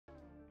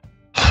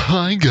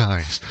Hi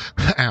guys.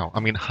 Ow, I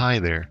mean hi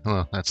there.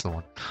 Oh, that's the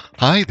one.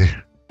 Hi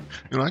there.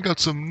 I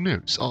got some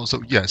news. Also,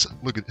 yes,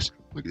 look at this.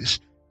 Look at this.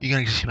 You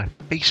gotta see my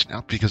face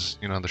now because,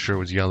 the shirt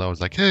was yellow. I was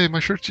like, hey,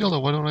 my shirt's yellow.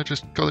 Why don't I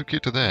just color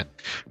kit to that?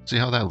 See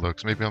how that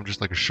looks. Maybe I'm just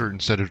like a shirt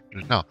instead of...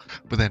 No.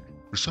 But then,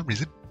 for some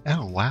reason,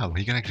 oh, wow,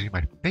 you can actually see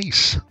my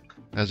face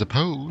as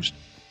opposed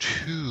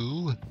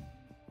to,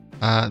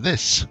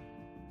 this.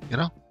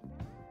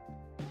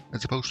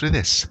 As opposed to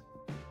this.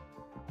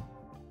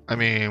 I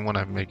mean, when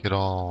I make it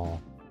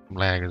all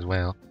lag as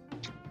well.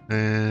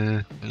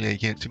 Yeah, you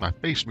can't see my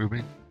face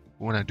moving.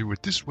 But when I do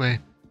it this way,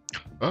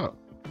 oh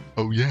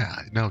yeah,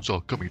 now it's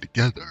all coming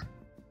together.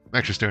 I'm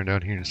actually staring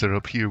down here instead of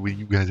up here where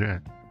you guys are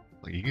at.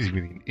 Like, you can see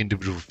the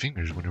individual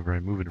fingers whenever I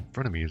move it in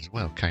front of me as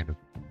well, kind of.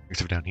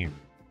 Except down here.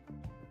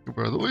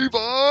 Brother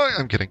Levi!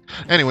 I'm kidding.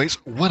 Anyways,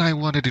 what I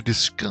wanted to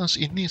discuss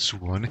in this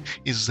one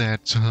is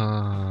that,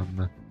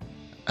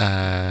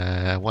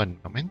 one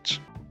moment.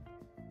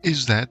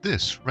 Is that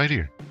this, right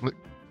here. Look,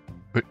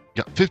 but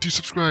got 50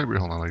 subscribers.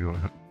 Hold on, let me go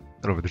head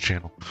over the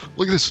channel.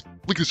 Look at this.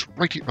 Look at this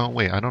right here. Oh,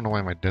 wait, I don't know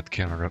why my death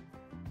counter up.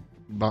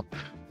 But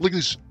look at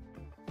this.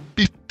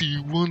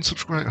 51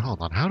 subscribers.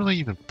 Hold on, how do I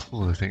even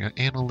pull the thing?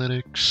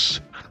 Analytics.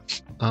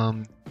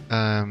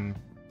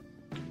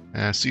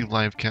 See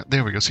live count.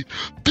 There we go. See,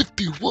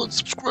 51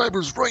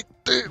 subscribers right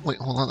there. Wait,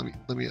 hold on.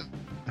 Let me.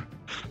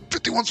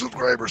 51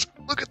 subscribers.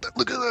 Look at that.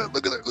 Look at that.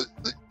 Look at that.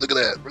 Look at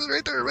that.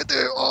 Right there. Right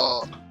there.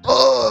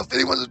 Oh,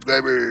 51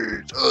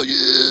 subscribers. Oh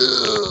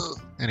yeah.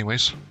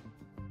 Anyways,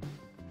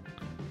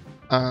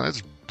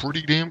 that's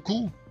pretty damn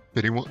cool.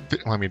 51.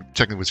 I mean,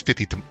 technically it was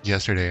 50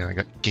 yesterday, and I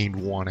got gained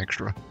one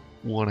extra.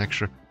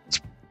 It's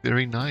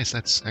very nice.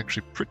 That's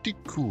actually pretty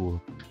cool.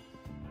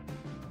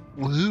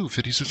 Woohoo,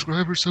 50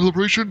 subscribers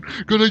celebration.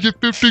 Gonna get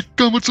 50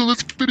 comments on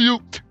this video,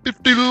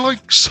 50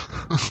 likes,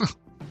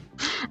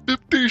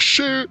 50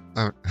 share.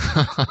 What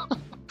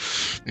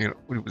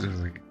was it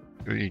like?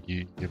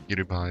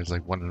 YouTube has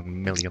like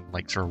 1 million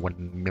likes or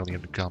 1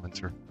 million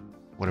comments or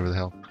whatever the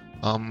hell.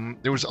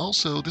 There was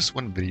also this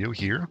one video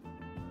here.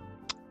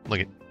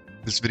 Look at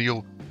this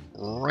video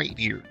right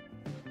here.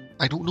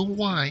 I don't know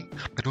why.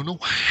 I don't know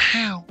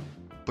how.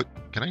 But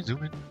can I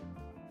zoom in?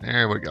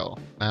 There we go.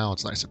 Now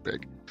it's nice and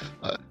big.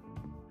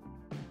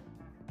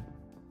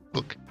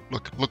 Look.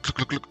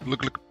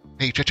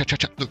 Hey,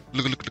 chat. Look. I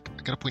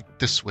gotta point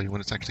this way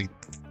when it's actually...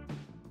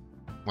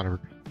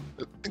 Whatever.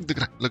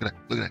 Look at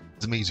that.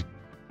 It's amazing.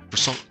 For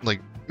some,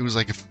 it was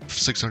like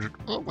 600...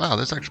 Oh, wow,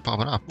 that's actually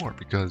popping off more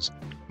because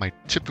my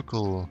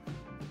typical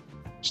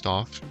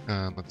stuff...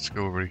 let's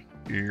go over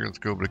here. Let's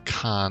go over to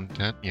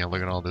content. Yeah,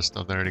 look at all this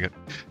stuff that I already got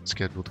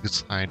scheduled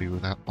because I do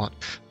that a lot.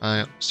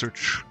 I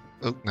search...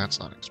 Oh, that's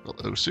not spelled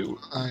Osu.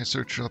 I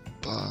search up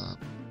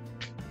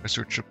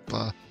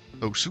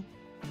Osu.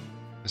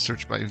 I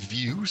search by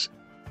views.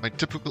 My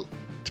typical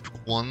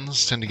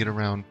ones tend to get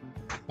around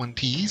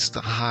 20s. The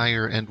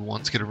higher end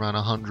ones get around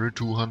 100,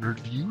 200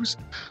 views.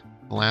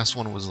 The last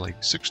one was like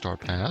 6-star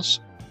pass.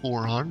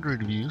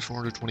 400 views,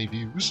 420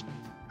 views.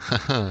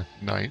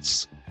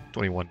 Nice.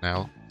 21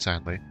 now,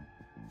 sadly.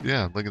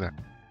 Yeah, look at that.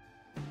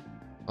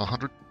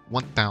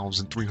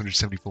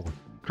 1,374.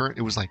 Current,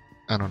 it was like,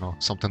 I don't know,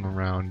 something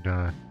around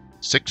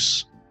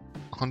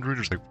 600. It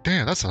was like,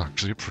 damn, that's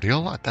actually a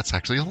lot. That's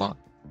actually a lot.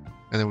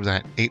 And then it was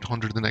at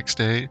 800 the next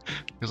day.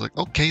 It was like,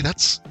 okay,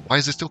 why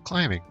is it still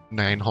climbing?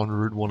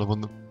 900, one of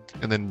them.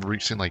 And then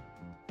reaching like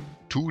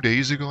 2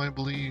 days ago, I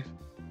believe.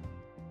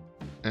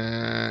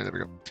 And there we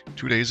go.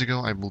 2 days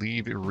ago, I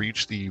believe it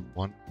reached the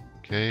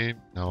 1K.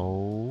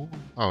 No.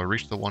 Oh, it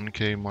reached the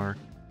 1K mark.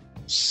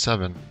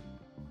 7,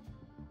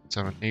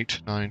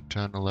 8, 9,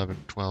 10, 11,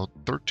 12,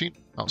 13.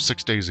 Oh,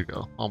 6 days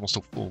ago. Almost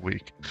a full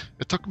week.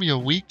 It took me a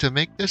week to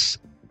make this.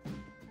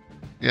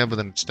 Yeah, but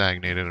then it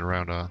stagnated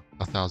around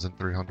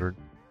 1,300,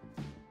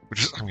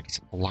 which is, I mean,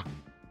 it's a lot.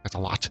 That's a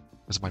lot.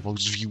 That's my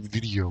most viewed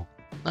video.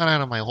 Not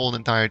out of my whole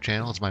entire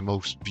channel. It's my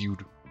most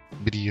viewed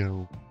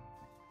video.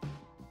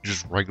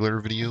 Just regular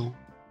video.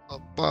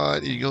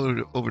 But you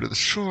go over to the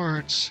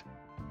shorts.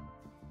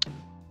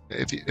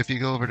 If you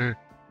go over to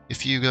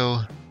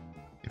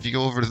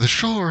the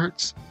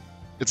shorts,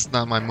 it's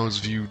not my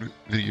most viewed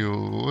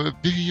video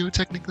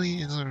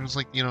technically. It's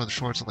like, the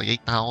shorts are like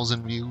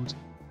 8,000 views,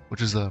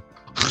 which is the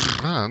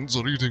hands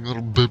are eating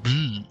little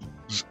babies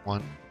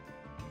one.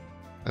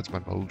 That's my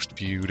most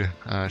viewed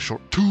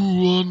short.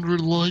 200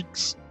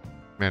 likes.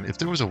 Man, if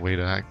there was a way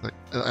to act like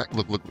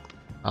look,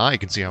 I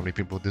can see how many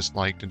people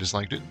disliked and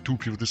disliked it. 2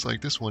 people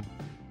disliked this one.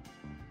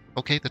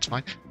 Okay, that's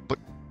fine. But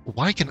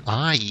why can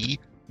I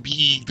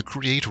be the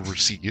creator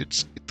see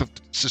it? The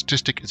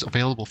statistic is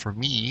available for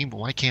me,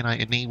 but why can't I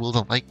enable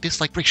the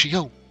dislike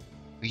ratio?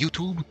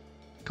 YouTube?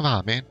 Come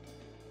on, man.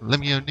 Let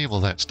me enable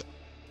that stuff.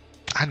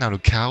 I'm not a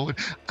coward.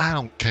 I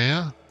don't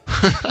care.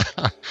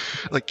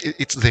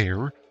 It's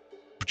there,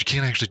 but you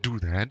can't actually do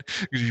that.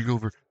 You go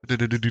over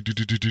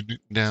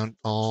down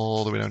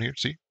all the way down here.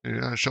 See?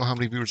 Show how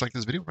many viewers like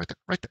this video. Right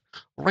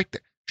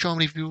there. Show how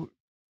many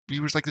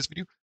viewers like this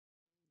video.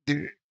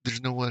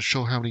 There's no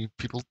show how many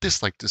people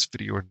dislike this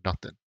video or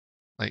nothing.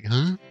 Like,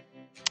 huh?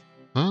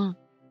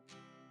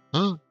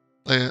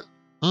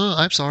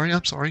 sorry.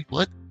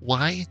 What?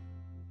 Why?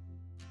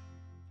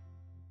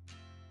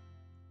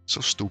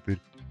 So stupid.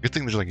 Good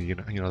thing there's like you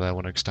know that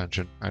one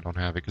extension. I don't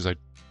have it because I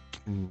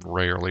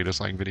rarely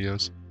dislike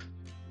videos.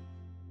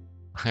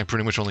 I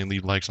pretty much only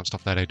leave likes on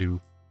stuff that I do.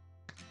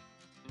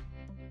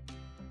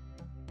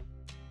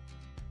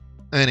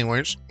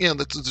 Anyways, yeah,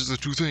 that's the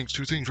two things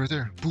right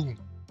there. Boom,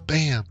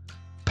 bam,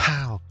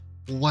 pow,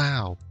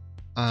 wow.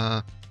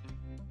 That's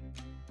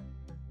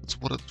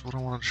what I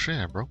want to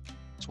share, bro.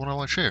 That's what I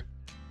want to share.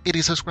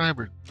 80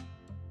 subscribers.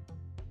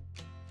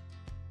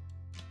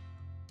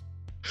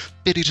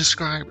 50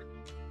 subscribers.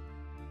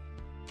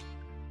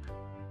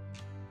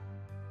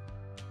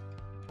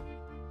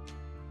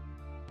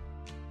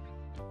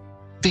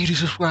 50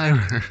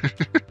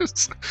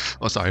 subscribers.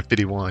 Oh, sorry,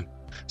 51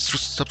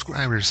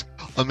 subscribers.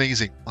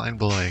 Amazing, mind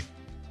blowing,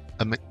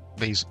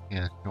 amazing.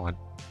 Yeah, you know what,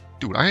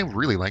 dude? I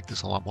really like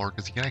this a lot more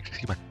because you can actually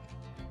see my.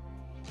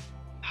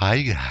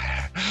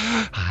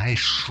 I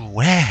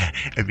swear,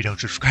 if you don't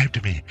subscribe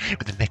to me in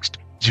the next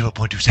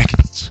 0.2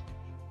 seconds.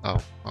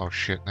 Oh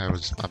shit, that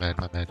was my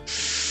bad.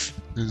 This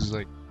is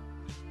like,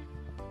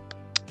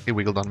 it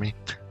wiggled on me.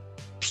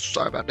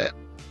 Sorry about that.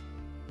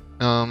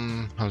 I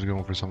was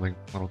going for something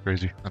a little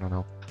crazy. I don't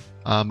know.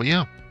 But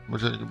yeah, it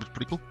was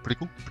pretty cool.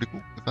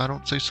 If I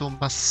don't say so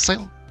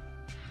myself.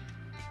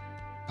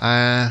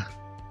 And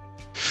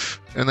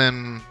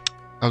then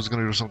I was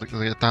gonna do something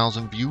like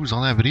 1,000 views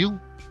on that video.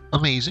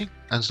 Amazing.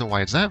 As to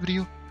why it's that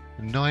video,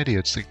 no idea.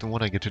 It's like the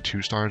one I get to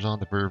 2 stars on,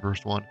 the very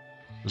first one.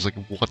 It was like,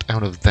 what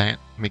out of that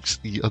makes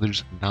the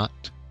others not?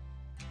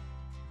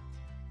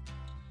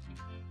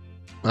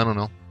 I don't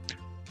know.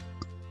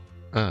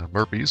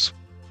 Burpees.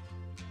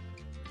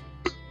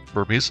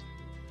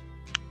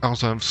 I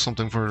also have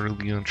something for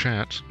the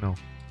chat. No,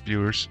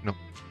 viewers. No,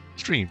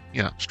 stream.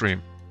 Yeah,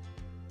 stream.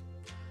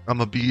 I'm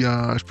gonna be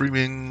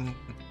streaming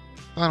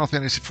Final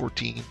Fantasy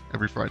XIV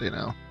every Friday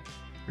now.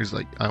 He's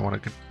like, I wanna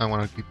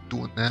keep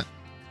doing that.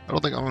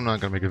 I'm not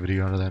gonna make a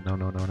video out of that. No.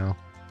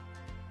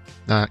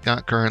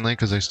 Not currently,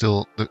 because I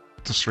still the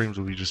streams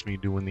will be just me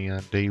doing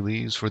the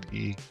dailies for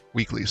the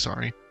weeklies,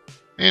 sorry,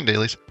 and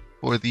dailies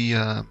for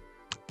the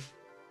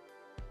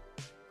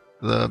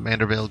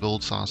Mandervale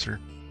Gold Saucer.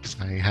 Because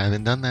I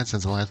haven't done that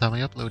since the last time I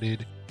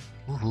uploaded.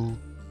 Woohoo!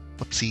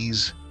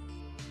 Whoopsies!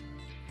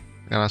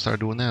 And I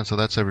started doing that, so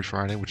that's every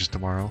Friday, which is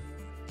tomorrow.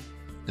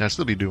 Yeah, I'll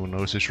still be doing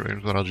OSU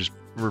streams, but I'll just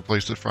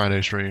replace the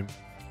Friday stream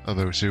of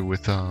OSU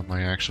with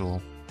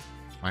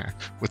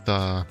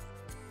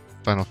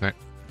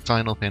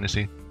Final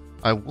Fantasy.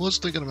 I was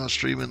thinking about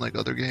streaming like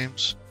other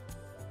games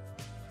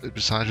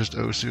besides just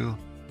OSU,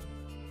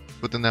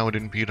 but then that would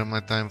impede on my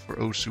time for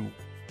OSU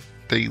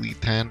Daily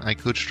 10. I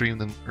could stream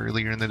them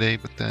earlier in the day,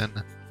 but then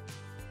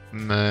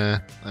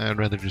I'd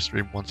rather just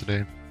stream once a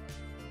day.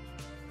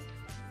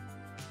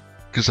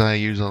 Because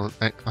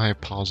I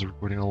pause the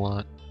recording a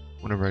lot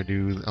whenever I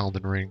do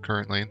Elden Ring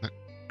currently.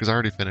 Because I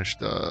already finished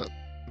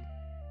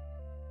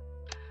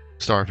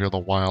Starfield a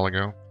while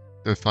ago.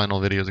 The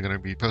final videos are going to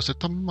be posted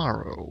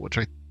tomorrow, which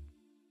I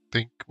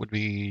think would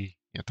be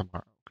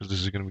tomorrow. Because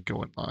this is going to be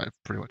going live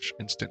pretty much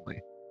instantly.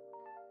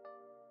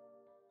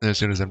 And as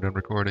soon as I'm done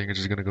recording, it's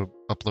just going to go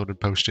uploaded,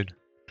 posted.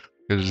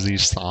 Because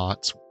these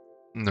thoughts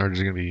are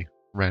just going to be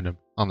random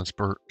on the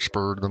spur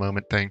of the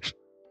moment things.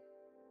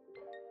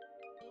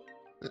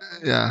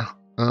 Yeah,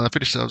 I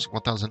finished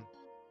 1,000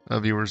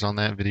 viewers on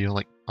that video,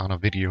 like on a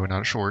video,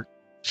 not a short.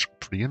 It's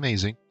pretty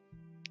amazing.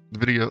 The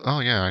video,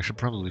 oh yeah, I should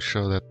probably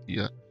show that.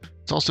 Yeah,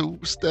 it's also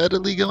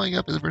steadily going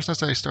up. Ever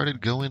since I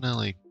started going to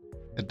like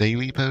a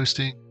daily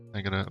posting,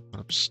 I gotta put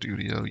up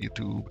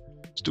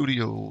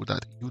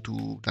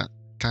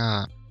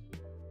studio.youtube.com.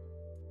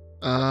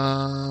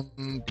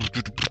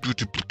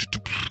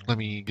 Let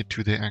me get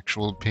to the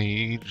actual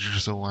page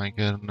so I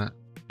can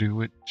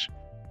do it.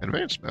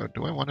 Advanced mode.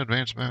 Do I want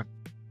advanced mode?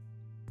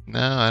 No,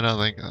 I don't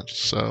think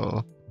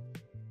so.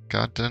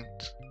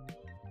 Content.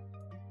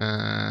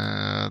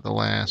 The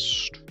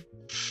last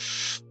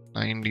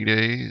 90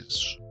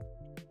 days.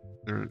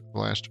 The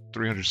last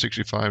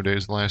 365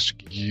 days,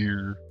 last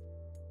year.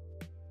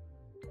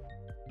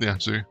 Yeah,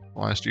 see,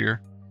 last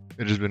year.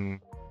 It has been.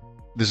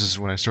 This is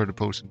when I started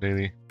posting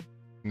daily.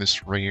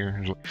 This right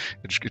here,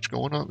 it's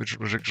going up. It's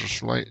a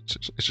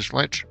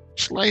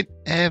slight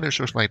ever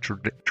so slight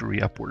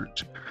trajectory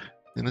upwards.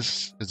 And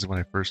this is when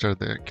I first started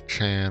the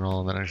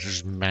channel. And then there's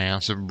just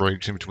massive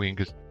breaks in between.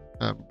 Cause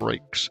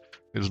breaks.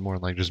 It was more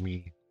like just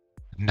me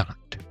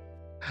not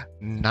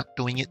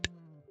doing it.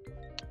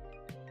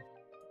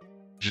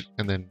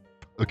 And then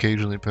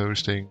occasionally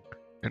posting.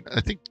 And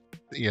I think,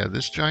 yeah,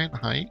 this giant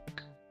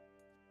hike,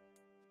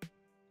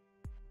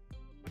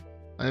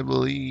 I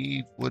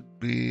believe, would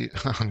be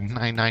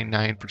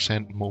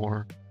 999%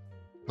 more.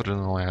 But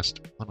in the last,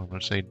 I don't know,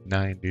 say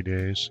 90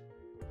 days.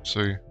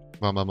 So,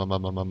 not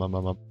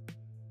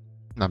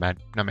bad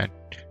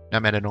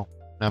at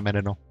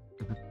all.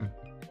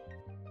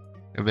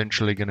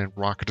 Eventually gonna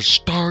rocket to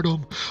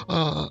stardom.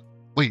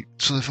 Wait,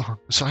 so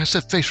I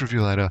said face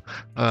reveal at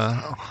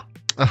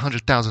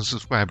 100,000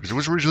 subscribers. It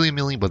was originally 1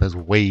 million, but that's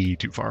way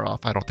too far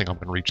off. I don't think I'm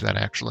gonna reach that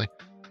actually.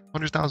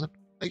 100,000?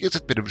 I guess it's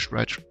a bit of a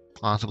stretch,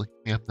 possibly.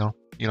 Yeah, no,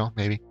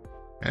 maybe.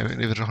 And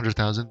if it's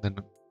 100,000, then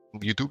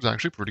YouTube's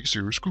actually pretty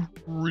serious.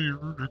 Career,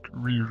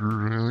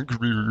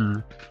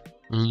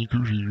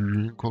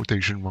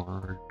 quotation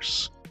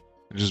marks.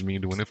 It's just me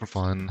doing it for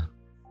fun.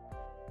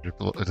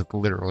 It's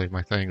literally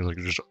my thing, like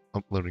just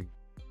uploading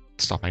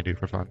stuff I do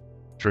for fun.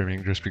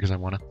 Streaming just because I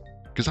wanna.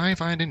 Because I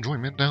find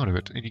enjoyment out of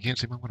it. And you can't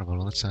see my water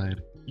bottle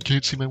outside. You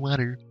can't see my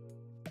water.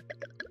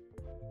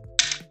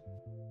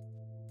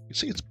 You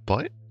see its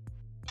butt?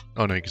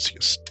 Oh no, you can see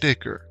a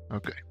sticker.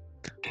 Okay.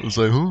 I was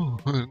like, oh.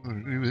 No,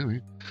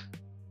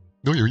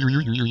 I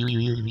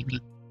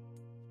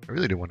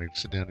really do want to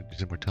sit down and do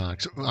some more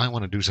talks. I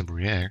want to do some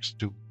reacts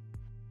too.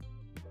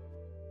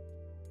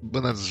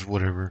 But that's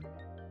whatever.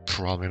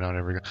 Probably not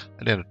ever.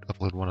 I did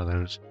upload one of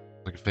those.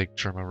 Like a fake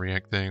Sherman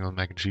react thing on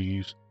mac and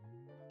cheese.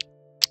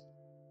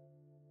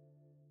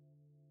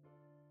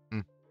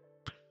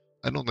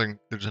 I don't think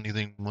there's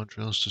anything much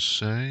else to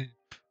say.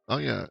 Oh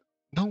yeah.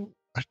 No,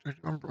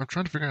 I'm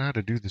trying to figure out how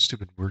to do the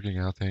stupid working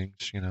out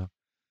things,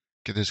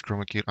 Get this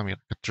chroma key. I mean, I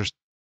could just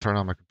turn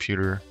on my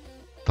computer,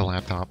 the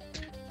laptop,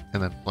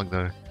 and then plug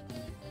the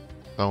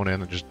phone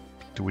in and just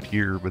do it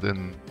here, but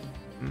then...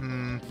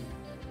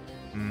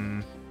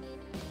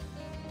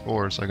 Of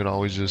course, I could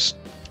always just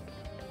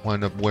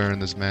wind up wearing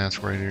this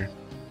mask right here.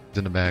 It's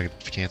in the bag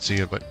if you can't see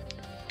it, but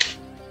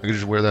I could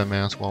just wear that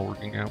mask while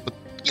working out. But,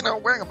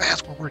 wearing a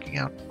mask while working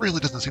out really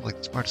doesn't seem like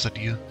the smartest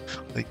idea.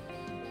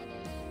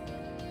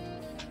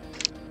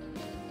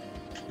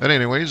 But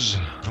anyways,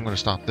 I'm gonna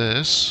stop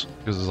this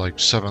because it's like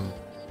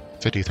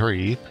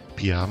 7:53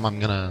 p.m. I'm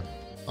gonna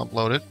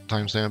upload it,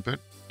 timestamp it,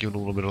 give it a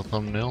little bit of a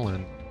thumbnail,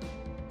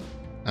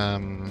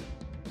 and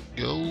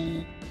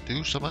go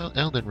do some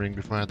Elden Ring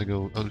before I have to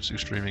go OSU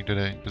streaming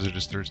today because it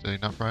is Thursday,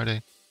 not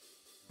Friday.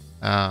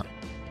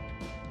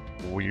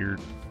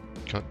 Weird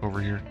cut over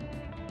here.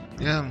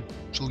 Yeah.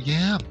 So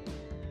yeah,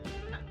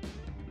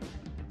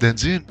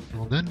 that's it. We're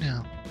all done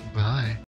now. Bye.